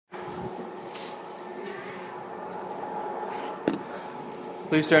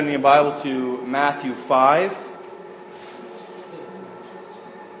Please turn in your Bible to Matthew 5.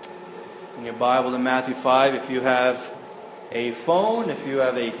 In your Bible to Matthew 5, if you have a phone, if you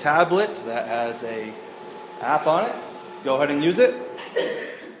have a tablet that has an app on it, go ahead and use it.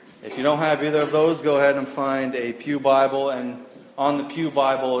 If you don't have either of those, go ahead and find a Pew Bible. And on the Pew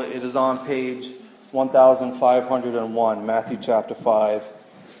Bible, it is on page 1501, Matthew chapter 5.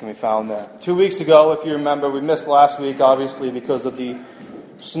 Can be found there. 2 weeks ago, if you remember, we missed last week, obviously, because of the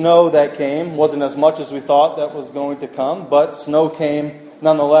snow that came. Wasn't as much as we thought that was going to come, but snow came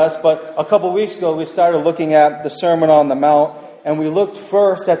nonetheless. But a couple weeks ago, we started looking at the Sermon on the Mount, and we looked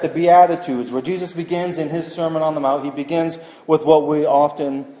first at the Beatitudes, where Jesus begins in his Sermon on the Mount. He begins with what we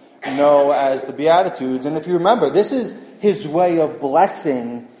often know as the Beatitudes. And if you remember, this is his way of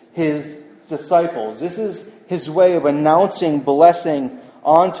blessing his disciples. This is his way of announcing blessing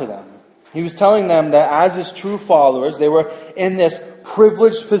onto them. He was telling them that as his true followers, they were in this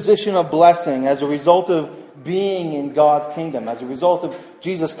privileged position of blessing as a result of being in God's kingdom, as a result of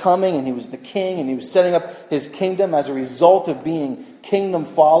Jesus coming, and he was the king, and he was setting up his kingdom. As a result of being kingdom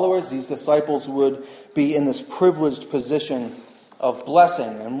followers, these disciples would be in this privileged position of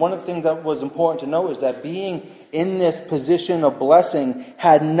blessing. And one of the things that was important to know is that being in this position of blessing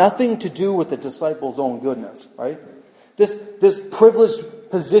had nothing to do with the disciples' own goodness, right? This privileged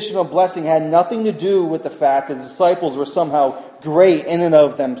position of blessing had nothing to do with the fact that the disciples were somehow great in and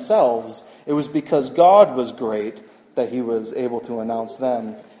of themselves. It was because God was great that he was able to announce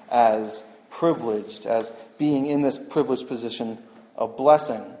them as privileged, as being in this privileged position of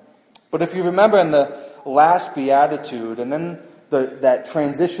blessing. But if you remember in the last Beatitude, and then that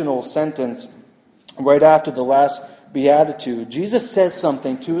transitional sentence right after the last Beatitude, Jesus says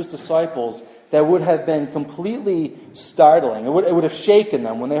something to his disciples that would have been completely startling. It would have shaken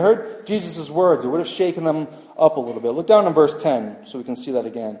them. When they heard Jesus' words, it would have shaken them up a little bit. Look down in verse 10 so we can see that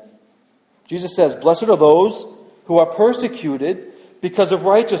again. Jesus says, "Blessed are those who are persecuted because of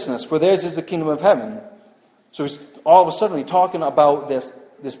righteousness, for theirs is the kingdom of heaven." So he's all of a sudden talking about this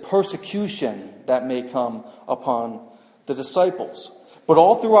persecution that may come upon the disciples. But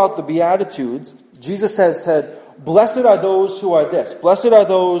all throughout the Beatitudes, Jesus has said, "Blessed are those who are this. Blessed are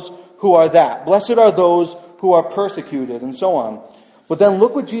those who are that. Blessed are those who are persecuted," and so on. But then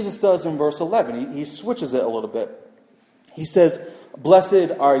look what Jesus does in verse 11. He switches it a little bit. He says,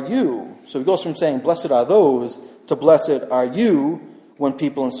 "Blessed are you." So he goes from saying, "Blessed are those," to "Blessed are you when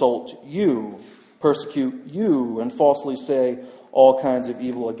people insult you, persecute you, and falsely say all kinds of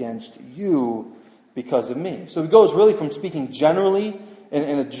evil against you because of me." So he goes really from speaking generally,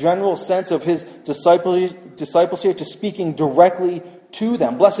 in a general sense of his disciples here, to speaking directly to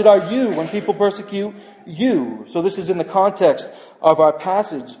them. Blessed are you when people persecute you. So this is in the context of our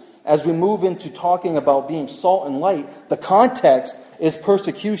passage. As we move into talking about being salt and light, the context is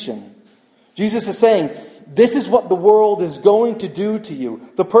persecution. Jesus is saying, this is what the world is going to do to you.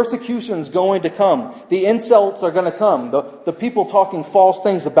 The persecution is going to come. The insults are going to come. The people talking false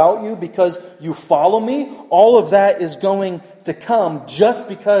things about you because you follow me, all of that is going to come just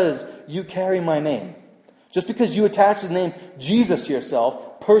because you carry my name. Just because you attach the name Jesus to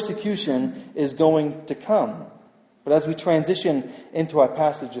yourself, persecution is going to come. But as we transition into our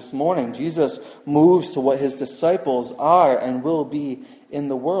passage this morning, Jesus moves to what his disciples are and will be in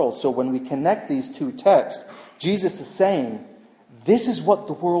the world. So when we connect these two texts, Jesus is saying, this is what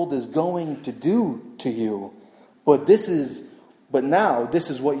the world is going to do to you. But now this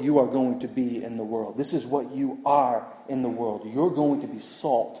is what you are going to be in the world. This is what you are in the world. You're going to be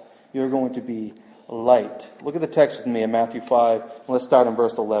salt. You're going to be light. Look at the text with me in Matthew 5. Let's start in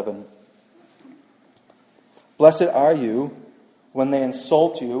verse 11. "Blessed are you when they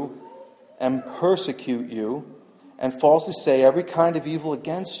insult you and persecute you and falsely say every kind of evil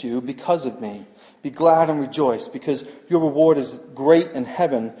against you because of me. Be glad and rejoice, because your reward is great in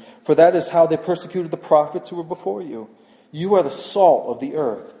heaven, for that is how they persecuted the prophets who were before you. You are the salt of the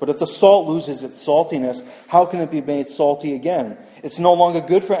earth. But if the salt loses its saltiness, how can it be made salty again? It's no longer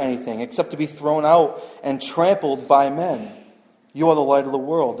good for anything except to be thrown out and trampled by men. You are the light of the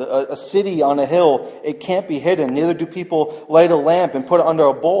world. A city on a hill, it can't be hidden. Neither do people light a lamp and put it under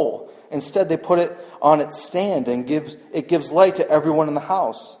a bowl. Instead, they put it on its stand, and it gives light to everyone in the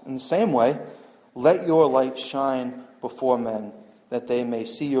house. In the same way, let your light shine before men, that they may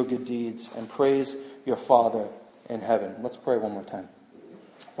see your good deeds and praise your Father in heaven." Let's pray one more time.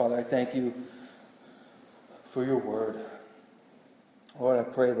 Father, I thank you for your word. Lord, I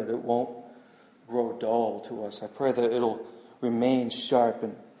pray that it won't grow dull to us. I pray that it'll remain sharp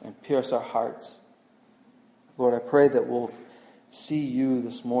and pierce our hearts. Lord, I pray that we'll see you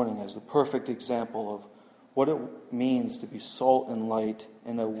this morning as the perfect example of what it means to be salt and light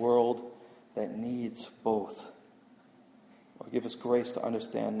in a world that needs both. Lord, give us grace to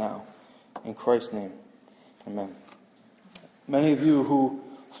understand now. In Christ's name, amen. Many of you who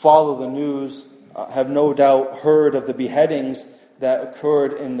follow the news have no doubt heard of the beheadings that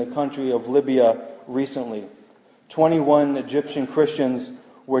occurred in the country of Libya recently. 21 Egyptian Christians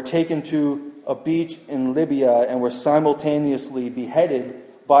were taken to a beach in Libya and were simultaneously beheaded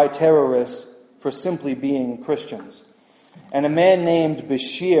by terrorists for simply being Christians. And a man named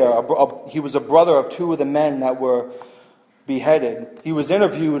Bashir, he was a brother of two of the men that were beheaded. He was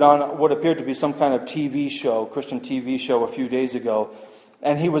interviewed on what appeared to be some kind of TV show, Christian TV show, a few days ago.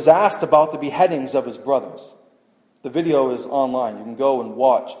 And he was asked about the beheadings of his brothers. The video is online. You can go and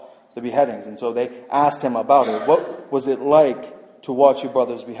watch the beheadings. And so they asked him about it. What was it like to watch your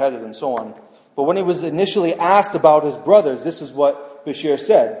brothers beheaded and so on? But when he was initially asked about his brothers, this is what Bashir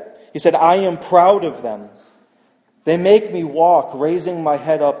said. He said, "I am proud of them. They make me walk, raising my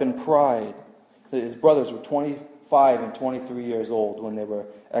head up in pride." His brothers were 25 and 23 years old when they were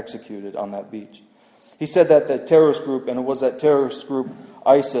executed on that beach. He said that the terrorist group, and it was that terrorist group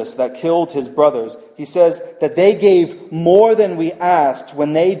ISIS that killed his brothers, he says that they gave more than we asked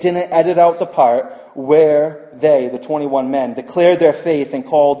when they didn't edit out the part where they, the 21 men, declared their faith and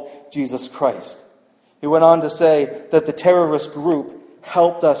called Jesus Christ. He went on to say that the terrorist group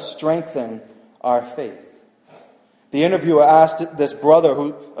helped us strengthen our faith. The interviewer asked this brother,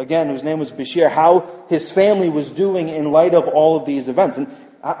 whose name was Bashir, how his family was doing in light of all of these events. And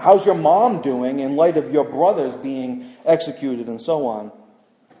how's your mom doing in light of your brothers being executed and so on?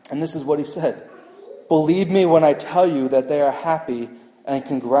 And this is what he said. "Believe me when I tell you that they are happy and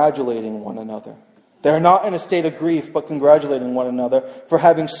congratulating one another. They are not in a state of grief, but congratulating one another for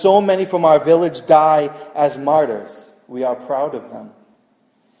having so many from our village die as martyrs. We are proud of them."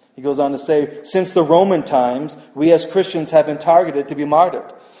 He goes on to say, "Since the Roman times, we as Christians have been targeted to be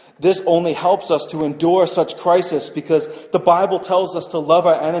martyred. This only helps us to endure such crisis because the Bible tells us to love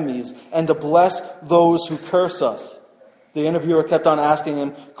our enemies and to bless those who curse us." The interviewer kept on asking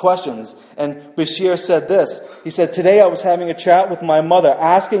him questions, and Bashir said this. He said, "Today I was having a chat with my mother,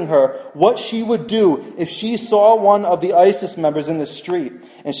 asking her what she would do if she saw one of the ISIS members in the street.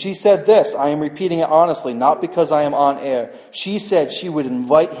 And she said this, I am repeating it honestly, not because I am on air. She said she would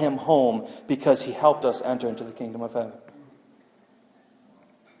invite him home because he helped us enter into the kingdom of heaven."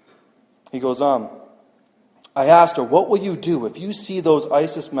 He goes on. "I asked her, what will you do if you see those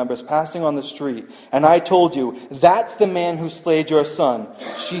ISIS members passing on the street? And I told you, that's the man who slayed your son.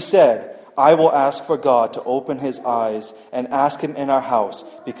 She said, I will ask for God to open his eyes and ask him in our house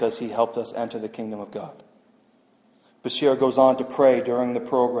because he helped us enter the kingdom of God." Bashir goes on to pray during the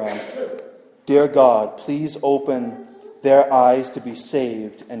program, "Dear God, please open their eyes to be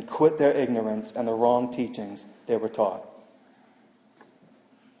saved and quit their ignorance and the wrong teachings they were taught."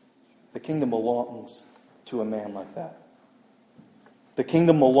 The kingdom belongs to a man like that. The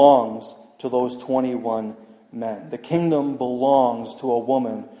kingdom belongs to those 21 men. The kingdom belongs to a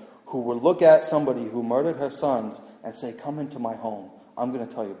woman who would look at somebody who murdered her sons and say, "Come into my home. I'm going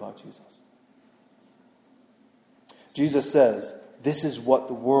to tell you about Jesus." Jesus says, this is what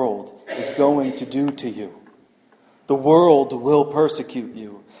the world is going to do to you. The world will persecute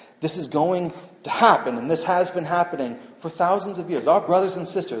you. This is going to happen, and this has been happening for thousands of years. Our brothers and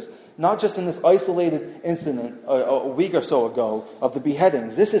sisters, not just in this isolated incident a week or so ago of the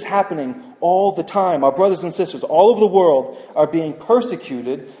beheadings. This is happening all the time. Our brothers and sisters all over the world are being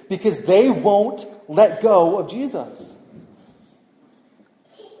persecuted because they won't let go of Jesus.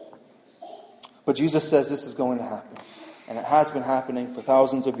 But Jesus says this is going to happen. And it has been happening for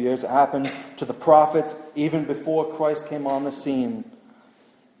thousands of years. It happened to the prophets even before Christ came on the scene.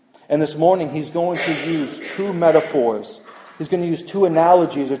 And this morning he's going to use two metaphors. He's going to use two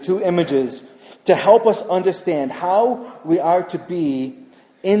analogies or two images to help us understand how we are to be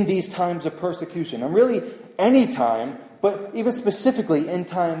in these times of persecution. And really any time, but even specifically in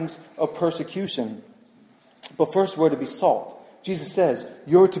times of persecution. But first we're to be salt. Jesus says,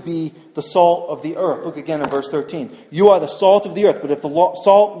 you're to be the salt of the earth. Look again in verse 13. You are the salt of the earth, but if the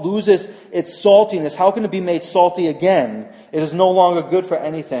salt loses its saltiness, how can it be made salty again? It is no longer good for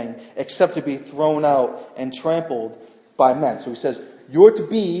anything except to be thrown out and trampled by men. So he says, you're to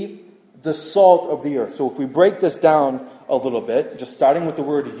be the salt of the earth. So if we break this down a little bit, just starting with the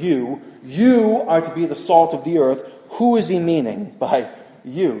word you are to be the salt of the earth. Who is he meaning by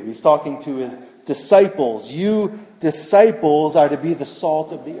you? He's talking to his disciples. You disciples are to be the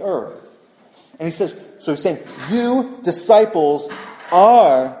salt of the earth. And he says, so he's saying, you disciples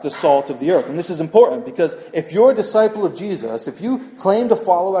are the salt of the earth. And this is important because if you're a disciple of Jesus, if you claim to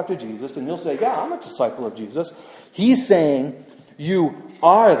follow after Jesus, and you'll say, yeah, I'm a disciple of Jesus, he's saying you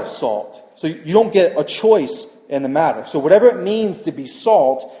are the salt. So you don't get a choice in the matter. So whatever it means to be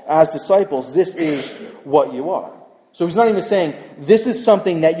salt as disciples, this is what you are. So he's not even saying, this is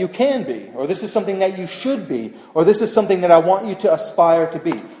something that you can be, or this is something that you should be, or this is something that I want you to aspire to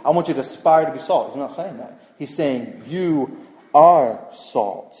be. I want you to aspire to be salt. He's not saying that. He's saying, you are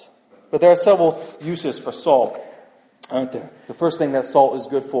salt. But there are several uses for salt, aren't there? The first thing that salt is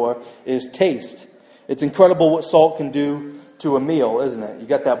good for is taste. It's incredible what salt can do to a meal, isn't it? You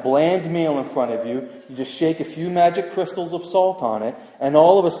got that bland meal in front of you, you just shake a few magic crystals of salt on it, and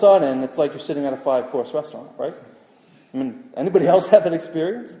all of a sudden, it's like you're sitting at a 5-course restaurant, right? I mean, anybody else have that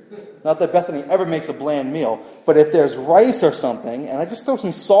experience? Not that Bethany ever makes a bland meal, but if there's rice or something, and I just throw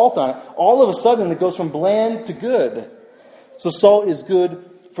some salt on it, all of a sudden it goes from bland to good. So salt is good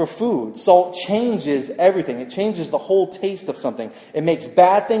for food. Salt changes everything. It changes the whole taste of something. It makes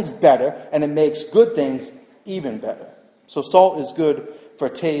bad things better, and it makes good things even better. So salt is good for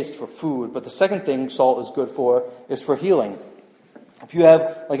taste, for food. But the second thing salt is good for is for healing. If you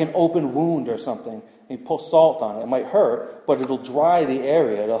have like an open wound or something, you put salt on it. It might hurt, but it'll dry the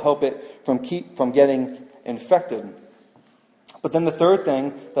area. It'll help it from getting infected. But then the third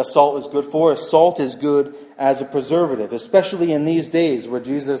thing that salt is good for is salt is good as a preservative, especially in these days where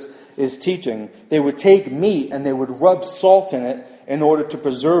Jesus is teaching. They would take meat and they would rub salt in it in order to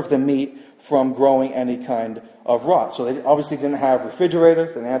preserve the meat from growing any kind of rot. So they obviously didn't have refrigerators,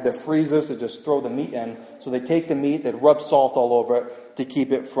 they didn't have their freezers to just throw the meat in. So they take the meat, they'd rub salt all over it to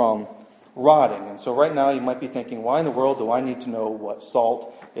keep it from rotting. And so right now you might be thinking, why in the world do I need to know what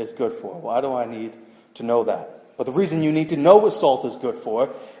salt is good for? Why do I need to know that? But the reason you need to know what salt is good for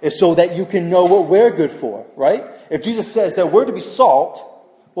is so that you can know what we're good for, right? If Jesus says that we're to be salt,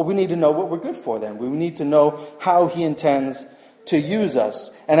 well, we need to know what we're good for then. We need to know how he intends to use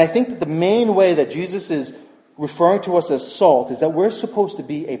us. And I think that the main way that Jesus is referring to us as salt is that we're supposed to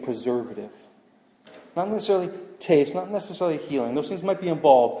be a preservative. Not necessarily taste, not necessarily healing. Those things might be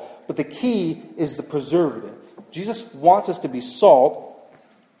involved, but the key is the preservative. Jesus wants us to be salt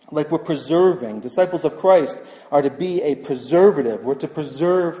like we're preserving. Disciples of Christ are to be a preservative. We're to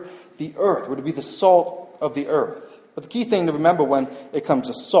preserve the earth. We're to be the salt of the earth. But the key thing to remember when it comes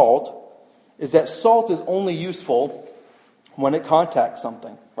to salt is that salt is only useful when it contacts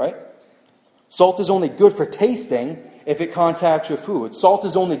something, right? Salt is only good for tasting if it contacts your food. Salt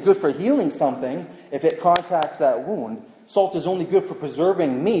is only good for healing something if it contacts that wound. Salt is only good for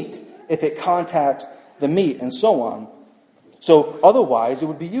preserving meat if it contacts the meat, and so on. So otherwise, it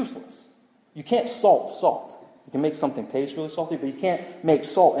would be useless. You can't salt salt. You can make something taste really salty, but you can't make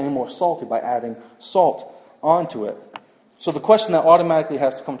salt any more salty by adding salt onto it. So the question that automatically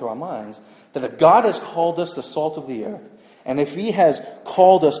has to come to our minds, that if God has called us the salt of the earth, and if he has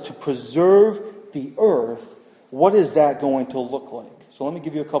called us to preserve the earth, what is that going to look like? So let me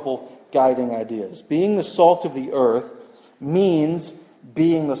give you a couple guiding ideas. Being the salt of the earth means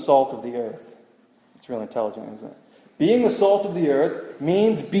being the salt of the earth. It's really intelligent, isn't it? Being the salt of the earth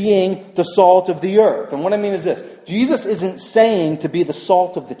means being the salt of the earth. And what I mean is this. Jesus isn't saying to be the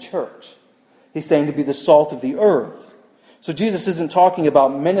salt of the church. He's saying to be the salt of the earth. So Jesus isn't talking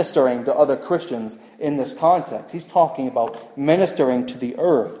about ministering to other Christians in this context. He's talking about ministering to the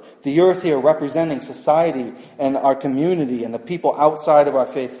earth. The earth here representing society and our community and the people outside of our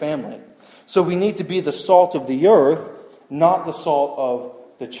faith family. So we need to be the salt of the earth, not the salt of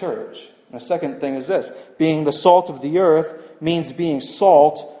the church. And the second thing is this. Being the salt of the earth means being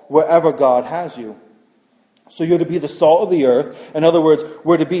salt wherever God has you. So you're to be the salt of the earth. In other words,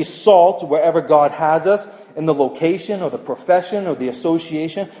 we're to be salt wherever God has us, in the location or the profession or the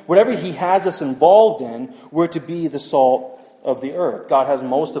association. Whatever he has us involved in, we're to be the salt of the earth. God has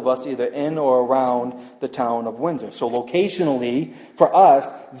most of us either in or around the town of Windsor. So locationally, for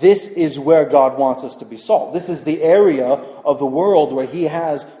us, this is where God wants us to be salt. This is the area of the world where he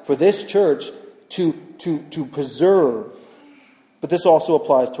has for this church to preserve. But this also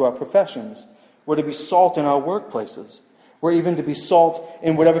applies to our professions. We're to be salt in our workplaces. We're even to be salt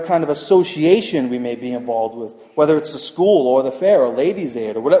in whatever kind of association we may be involved with, whether it's the school or the fair or Ladies'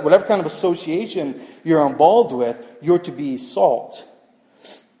 Aid or whatever kind of association you're involved with, you're to be salt.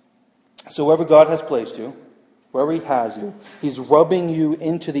 So wherever God has placed you, wherever he has you, he's rubbing you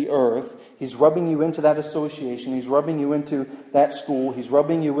into the earth. He's rubbing you into that association. He's rubbing you into that school. He's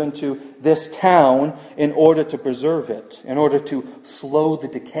rubbing you into this town in order to preserve it, in order to slow the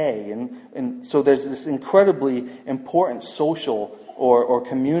decay. And so there's this incredibly important social or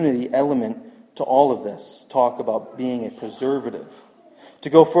community element to all of this. Talk about being a preservative. To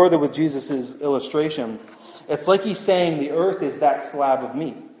go further with Jesus' illustration, it's like he's saying the earth is that slab of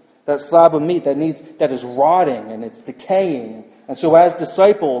meat. That slab of meat that is rotting and it's decaying. And so as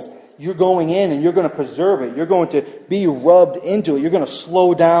disciples, you're going in and you're going to preserve it. You're going to be rubbed into it. You're going to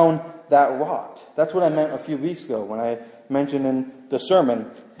slow down that rot. That's what I meant a few weeks ago when I mentioned in the sermon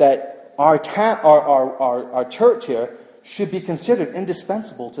that our church here should be considered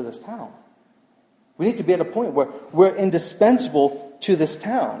indispensable to this town. We need to be at a point where we're indispensable to this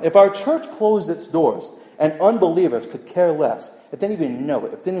town. If our church closed its doors and unbelievers could care less, if they didn't even know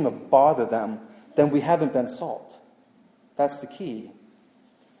it, if it didn't even bother them, then we haven't been salt. That's the key.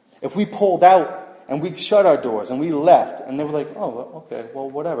 If we pulled out and we shut our doors and we left and they were like, oh, okay, well,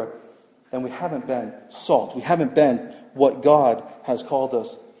 whatever, then we haven't been salt. We haven't been what God has called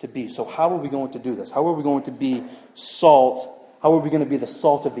us to be. So how are we going to do this? How are we going to be salt? How are we going to be the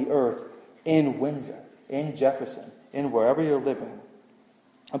salt of the earth in Windsor, in Jefferson, in wherever you're living?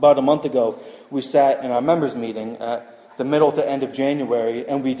 About a month ago, we sat in our members' meeting at the middle to end of January,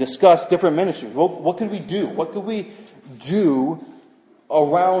 and we discussed different ministries. What could we do? What could we do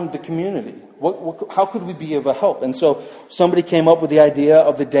around the community? How could we be of a help? And so somebody came up with the idea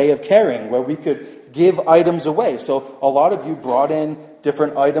of the Day of Caring, where we could give items away. So a lot of you brought in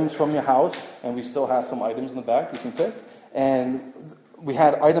different items from your house, and we still have some items in the back you can pick. And we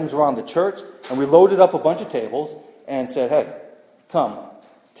had items around the church, and we loaded up a bunch of tables and said, hey, come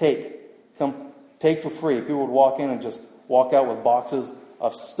take for free. People would walk in and just walk out with boxes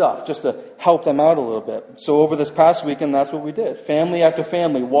of stuff just to help them out a little bit. So over this past weekend, that's what we did. Family after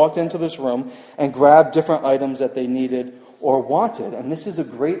family walked into this room and grabbed different items that they needed or wanted. And this is a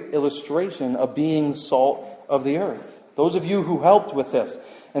great illustration of being salt of the earth. Those of you who helped with this,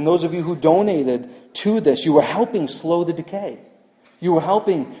 and those of you who donated to this, you were helping slow the decay. You were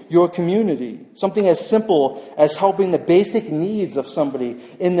helping your community. Something as simple as helping the basic needs of somebody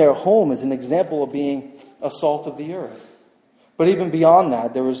in their home is an example of being a salt of the earth. But even beyond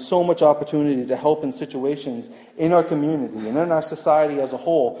that, there is so much opportunity to help in situations in our community and in our society as a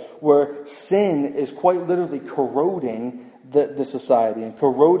whole where sin is quite literally corroding the society and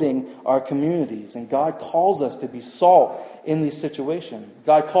corroding our communities. And God calls us to be salt in these situations.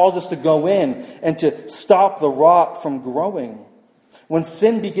 God calls us to go in and to stop the rot from growing. When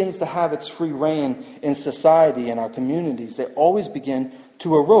sin begins to have its free reign in society and our communities, they always begin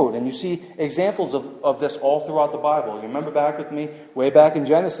to erode. And you see examples of this all throughout the Bible. You remember back with me, way back in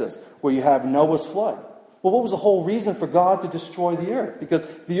Genesis, where you have Noah's flood. Well, what was the whole reason for God to destroy the earth? Because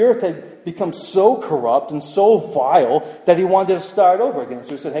the earth had become so corrupt and so vile that he wanted to start over again.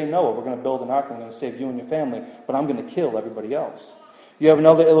 So he said, hey, Noah, we're going to build an ark. I'm going to save you and your family, but I'm going to kill everybody else. You have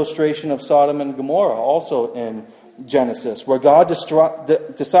another illustration of Sodom and Gomorrah, also in Genesis, where God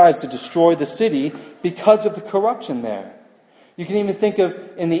decides to destroy the city because of the corruption there. You can even think of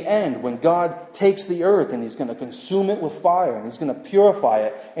in the end when God takes the earth and he's going to consume it with fire and he's going to purify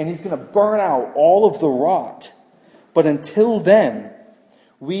it and he's going to burn out all of the rot. But until then,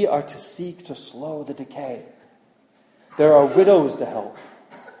 we are to seek to slow the decay. There are widows to help.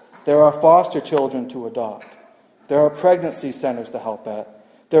 There are foster children to adopt. There are pregnancy centers to help at.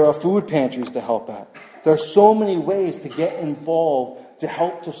 There are food pantries to help at. There are so many ways to get involved to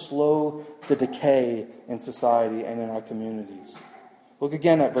help to slow the decay in society and in our communities. Look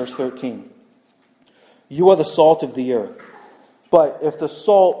again at verse 13. You are the salt of the earth. But if the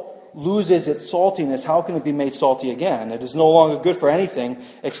salt loses its saltiness, how can it be made salty again? It is no longer good for anything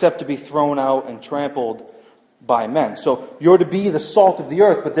except to be thrown out and trampled by men. So you're to be the salt of the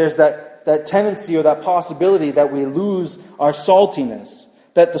earth, but there's that tendency or that possibility that we lose our saltiness.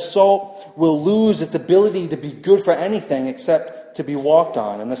 That the salt will lose its ability to be good for anything except to be walked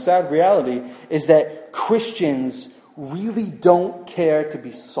on. And the sad reality is that Christians really don't care to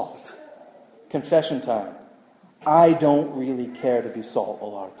be salt. Confession time. I don't really care to be salt a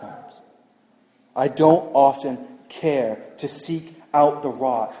lot of times. I don't often care to seek out the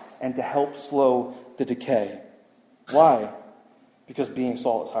rot and to help slow the decay. Why? Because being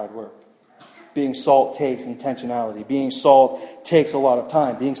salt is hard work. Being salt takes intentionality. Being salt takes a lot of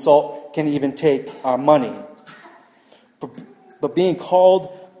time. Being salt can even take our money. But being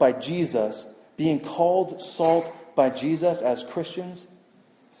called by Jesus, being called salt by Jesus as Christians,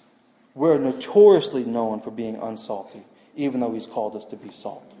 we're notoriously known for being unsalty, even though he's called us to be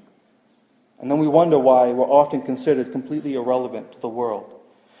salt. And then we wonder why we're often considered completely irrelevant to the world.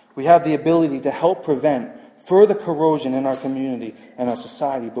 We have the ability to help prevent further corrosion in our community and our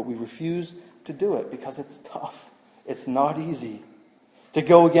society, but we refuse to do it because it's tough. It's not easy. To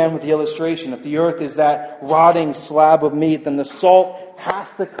go again with the illustration, if the earth is that rotting slab of meat, then the salt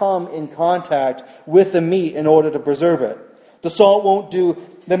has to come in contact with the meat in order to preserve it. The salt won't do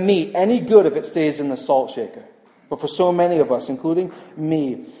the meat any good if it stays in the salt shaker. But for so many of us, including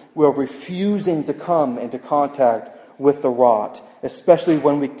me, we're refusing to come into contact with the rot, especially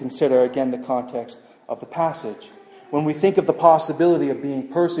when we consider, again, the context of the passage. When we think of the possibility of being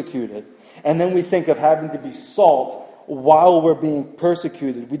persecuted, and then we think of having to be salt while we're being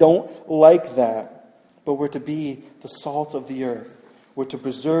persecuted. We don't like that. But we're to be the salt of the earth. We're to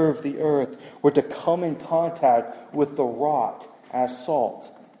preserve the earth. We're to come in contact with the rot as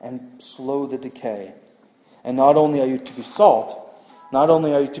salt and slow the decay. And not only are you to be salt, not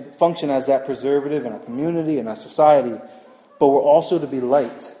only are you to function as that preservative in our community and our society, but we're also to be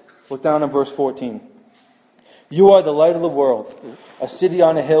light. Look down in verse 14. You are the light of the world. A city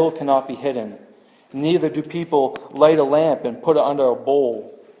on a hill cannot be hidden. Neither do people light a lamp and put it under a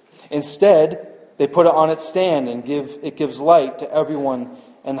bowl. Instead, they put it on its stand and it gives light to everyone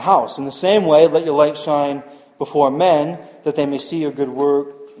in the house. In the same way, let your light shine before men, that they may see your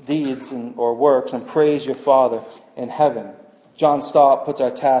good deeds or works and praise your Father in heaven. John Stott puts our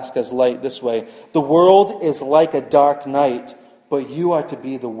task as light this way. The world is like a dark night, but you are to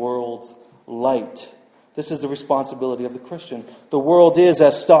be the world's light. This is the responsibility of the Christian. The world is,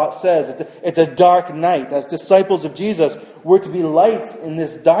 as Stott says, it's a dark night. As disciples of Jesus, we're to be lights in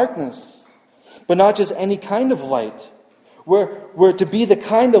this darkness. But not just any kind of light. We're to be the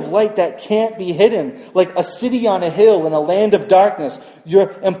kind of light that can't be hidden. Like a city on a hill in a land of darkness.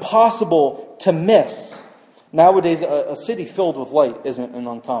 You're impossible to miss. Nowadays, a city filled with light isn't an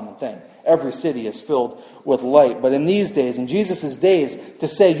uncommon thing. Every city is filled with light. But in these days, in Jesus' days, to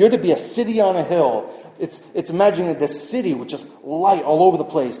say you're to be a city on a hill, it's imagining that this city with just light all over the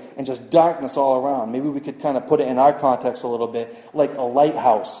place and just darkness all around. Maybe we could kind of put it in our context a little bit, like a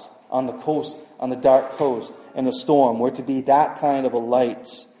lighthouse on the coast, on the dark coast in a storm. We're to be that kind of a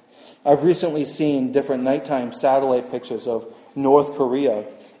light. I've recently seen different nighttime satellite pictures of North Korea.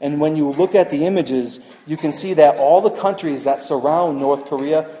 And when you look at the images, you can see that all the countries that surround North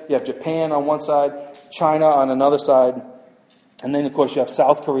Korea, you have Japan on one side, China on another side, and then, of course, you have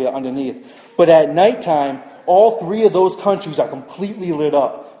South Korea underneath. But at nighttime, all three of those countries are completely lit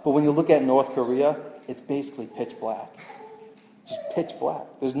up. But when you look at North Korea, it's basically pitch black. Just pitch black.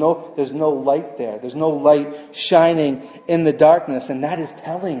 There's no light there. There's no light shining in the darkness. And that is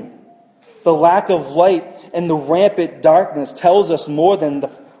telling. The lack of light and the rampant darkness tells us more than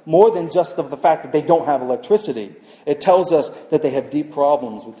just of the fact that they don't have electricity. It tells us that they have deep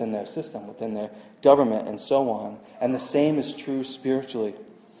problems within their system, within their government, and so on. And the same is true spiritually.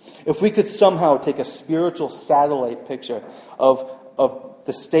 If we could somehow take a spiritual satellite picture of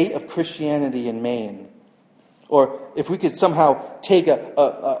the state of Christianity in Maine, or if we could somehow take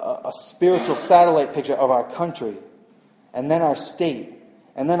a spiritual satellite picture of our country, and then our state,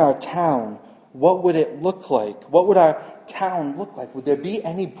 and then our town, what would it look like? What would our town look like? Would there be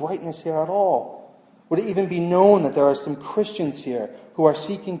any brightness here at all? Would it even be known that there are some Christians here who are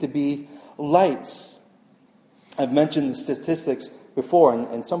seeking to be lights? I've mentioned the statistics before,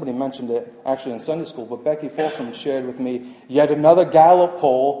 and somebody mentioned it actually in Sunday school, but Becky Folsom shared with me yet another Gallup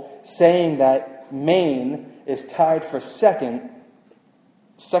poll saying that Maine is tied for second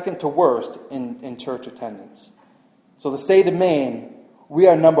to worst in church attendance. So the state of Maine, we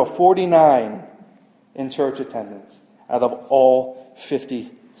are number 49 in church attendance out of all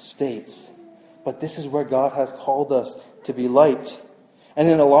 50 states. But this is where God has called us to be light. And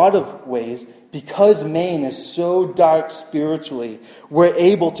in a lot of ways, because Maine is so dark spiritually, we're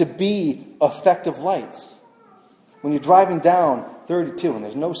able to be effective lights. When you're driving down 32 and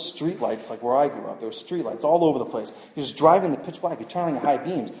there's no street lights like where I grew up, there were street lights all over the place. You're just driving the pitch black, you're turning the high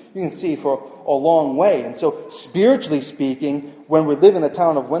beams. You can see for a long way. And so spiritually speaking, when we live in the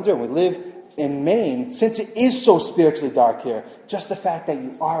town of Windsor and we live in Maine, since it is so spiritually dark here, just the fact that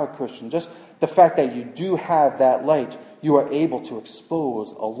you are a Christian, just the fact that you do have that light, you are able to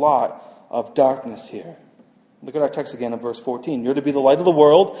expose a lot of darkness here. Look at our text again in verse 14. You're to be the light of the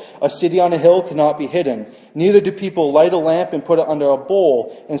world. A city on a hill cannot be hidden. Neither do people light a lamp and put it under a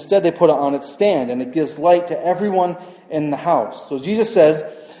bowl. Instead, they put it on its stand, and it gives light to everyone in the house. So Jesus says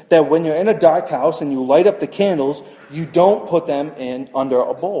that when you're in a dark house and you light up the candles, you don't put them in under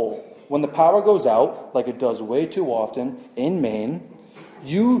a bowl. When the power goes out, like it does way too often in Maine,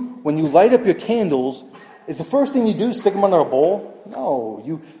 when you light up your candles, is the first thing you do stick them under a bowl?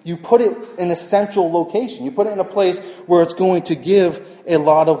 No, you put it in a central location. You put it in a place where it's going to give a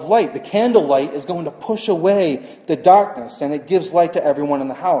lot of light. The candle light is going to push away the darkness, and it gives light to everyone in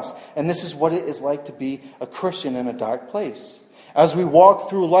the house. And this is what it is like to be a Christian in a dark place. As we walk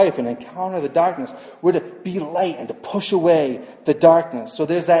through life and encounter the darkness, we're to be light and to push away the darkness. So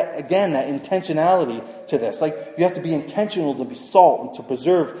there's that, again, that intentionality to this. Like, you have to be intentional to be salt and to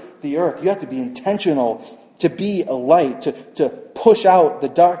preserve the earth. You have to be intentional to be a light, to push out the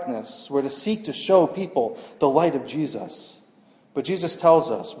darkness. We're to seek to show people the light of Jesus. But Jesus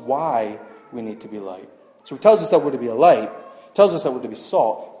tells us why we need to be light. So he tells us that we're to be a light, tells us that we're to be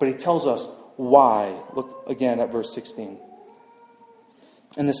salt, but he tells us why. Look again at verse 16.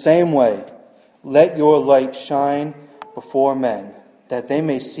 In the same way, let your light shine before men, that they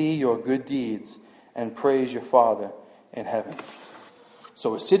may see your good deeds and praise your Father in heaven.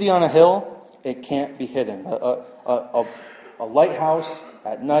 So a city on a hill, it can't be hidden. A lighthouse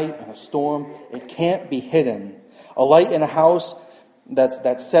at night in a storm, it can't be hidden. A light in a house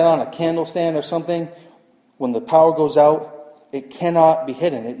that's set on a candle stand or something, when the power goes out, it cannot be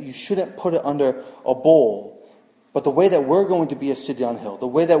hidden. You shouldn't put it under a bowl. But the way that we're going to be a city on a hill, the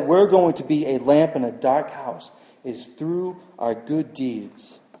way that we're going to be a lamp in a dark house, is through our good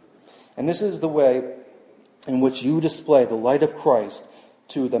deeds. And this is the way in which you display the light of Christ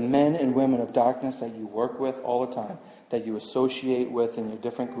to the men and women of darkness that you work with all the time, that you associate with in your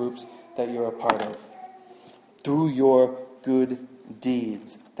different groups that you're a part of. Through your good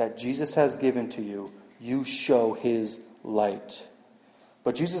deeds that Jesus has given to you, you show his light.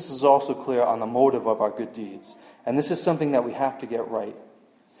 But Jesus is also clear on the motive of our good deeds. And this is something that we have to get right.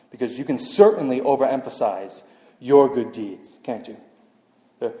 Because you can certainly overemphasize your good deeds, can't you?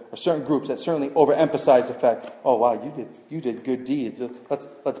 There are certain groups that certainly overemphasize the fact, oh wow, you did good deeds.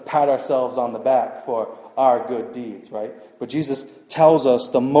 Let's pat ourselves on the back for our good deeds, right? But Jesus tells us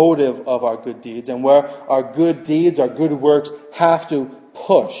the motive of our good deeds and where our good deeds, our good works have to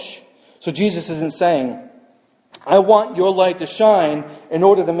push. So Jesus isn't saying, I want your light to shine in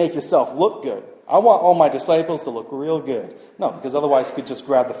order to make yourself look good. I want all my disciples to look real good. No, because otherwise you could just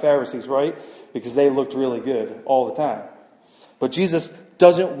grab the Pharisees, right? Because they looked really good all the time. But Jesus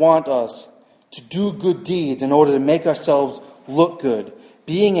doesn't want us to do good deeds in order to make ourselves look good.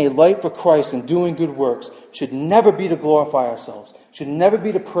 Being a light for Christ and doing good works should never be to glorify ourselves, should never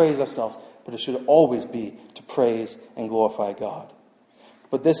be to praise ourselves, but it should always be to praise and glorify God.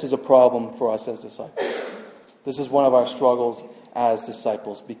 But this is a problem for us as disciples. This is one of our struggles as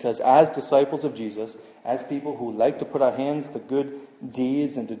disciples, because as disciples of Jesus, as people who like to put our hands to good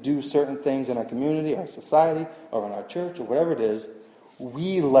deeds and to do certain things in our community, our society, or in our church, or whatever it is,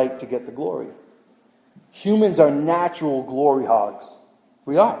 we like to get the glory. Humans are natural glory hogs.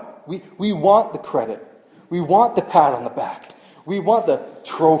 We are. We want the credit. We want the pat on the back. We want the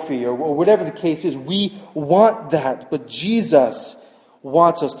trophy or whatever the case is. We want that. But Jesus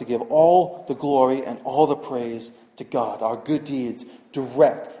wants us to give all the glory and all the praise to God. Our good deeds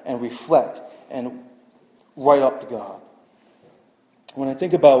direct and reflect and right up to God. When I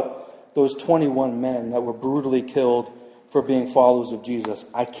think about those 21 men that were brutally killed for being followers of Jesus,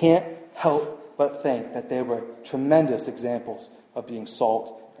 I can't help but think that they were tremendous examples of being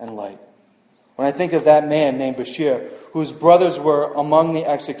salt and light. When I think of that man named Bashir, whose brothers were among the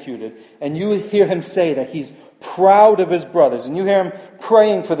executed, and you hear him say that he's proud of his brothers, and you hear him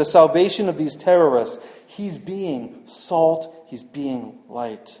praying for the salvation of these terrorists, he's being salt, he's being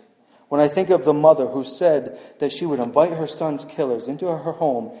light. When I think of the mother who said that she would invite her son's killers into her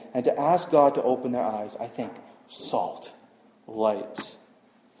home and to ask God to open their eyes, I think salt, light.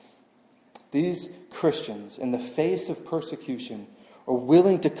 These Christians, in the face of persecution, are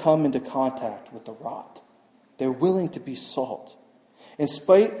willing to come into contact with the rot. They're willing to be salt. In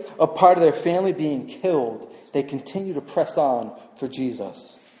spite of part of their family being killed, they continue to press on for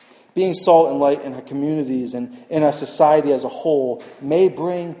Jesus. Being salt and light in our communities and in our society as a whole may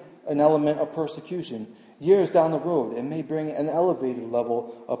bring an element of persecution. Years down the road, it may bring an elevated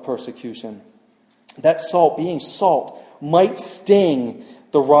level of persecution. That salt, being salt, might sting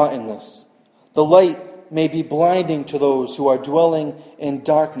the rottenness. The light may be blinding to those who are dwelling in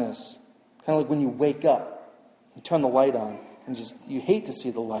darkness. Kind of like when you wake up, you turn the light on, and you hate to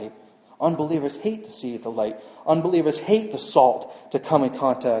see the light. Unbelievers hate to see the light. Unbelievers hate the salt to come in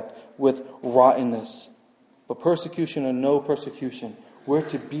contact with rottenness. But persecution or no persecution, we're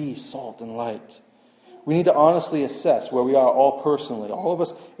to be salt and light. We need to honestly assess where we are all personally. All of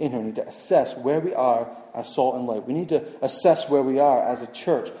us in here need to assess where we are as salt and light. We need to assess where we are as a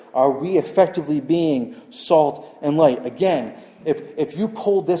church. Are we effectively being salt and light? Again, if you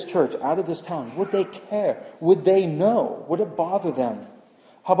pulled this church out of this town, would they care? Would they know? Would it bother them?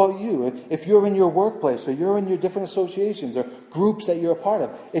 How about you? If you're in your workplace or you're in your different associations or groups that you're a part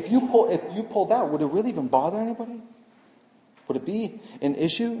of, if you pulled out, would it really even bother anybody? Would it be an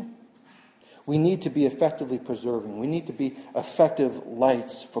issue? We need to be effectively preserving. We need to be effective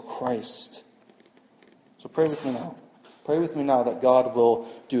lights for Christ. So pray with me now. Pray with me now that God will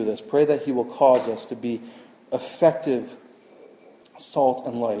do this. Pray that He will cause us to be effective salt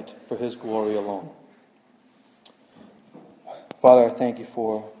and light for His glory alone. Father, I thank You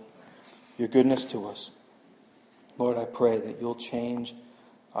for Your goodness to us. Lord, I pray that You'll change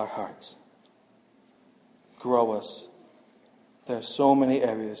our hearts. Grow us. There are so many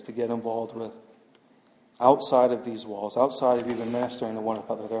areas to get involved with outside of these walls, outside of even ministering to one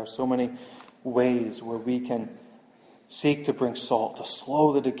another. There are so many ways where we can seek to bring salt, to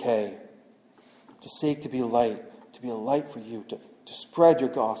slow the decay, to seek to be a light for You, to spread Your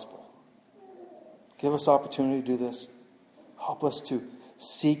gospel. Give us opportunity to do this. Help us to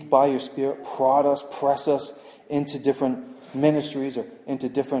seek by Your Spirit, prod us, press us into different ministries or into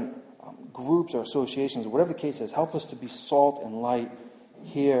different groups or associations, whatever the case is. Help us to be salt and light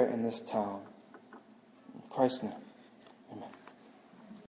here in this town. In Christ's name.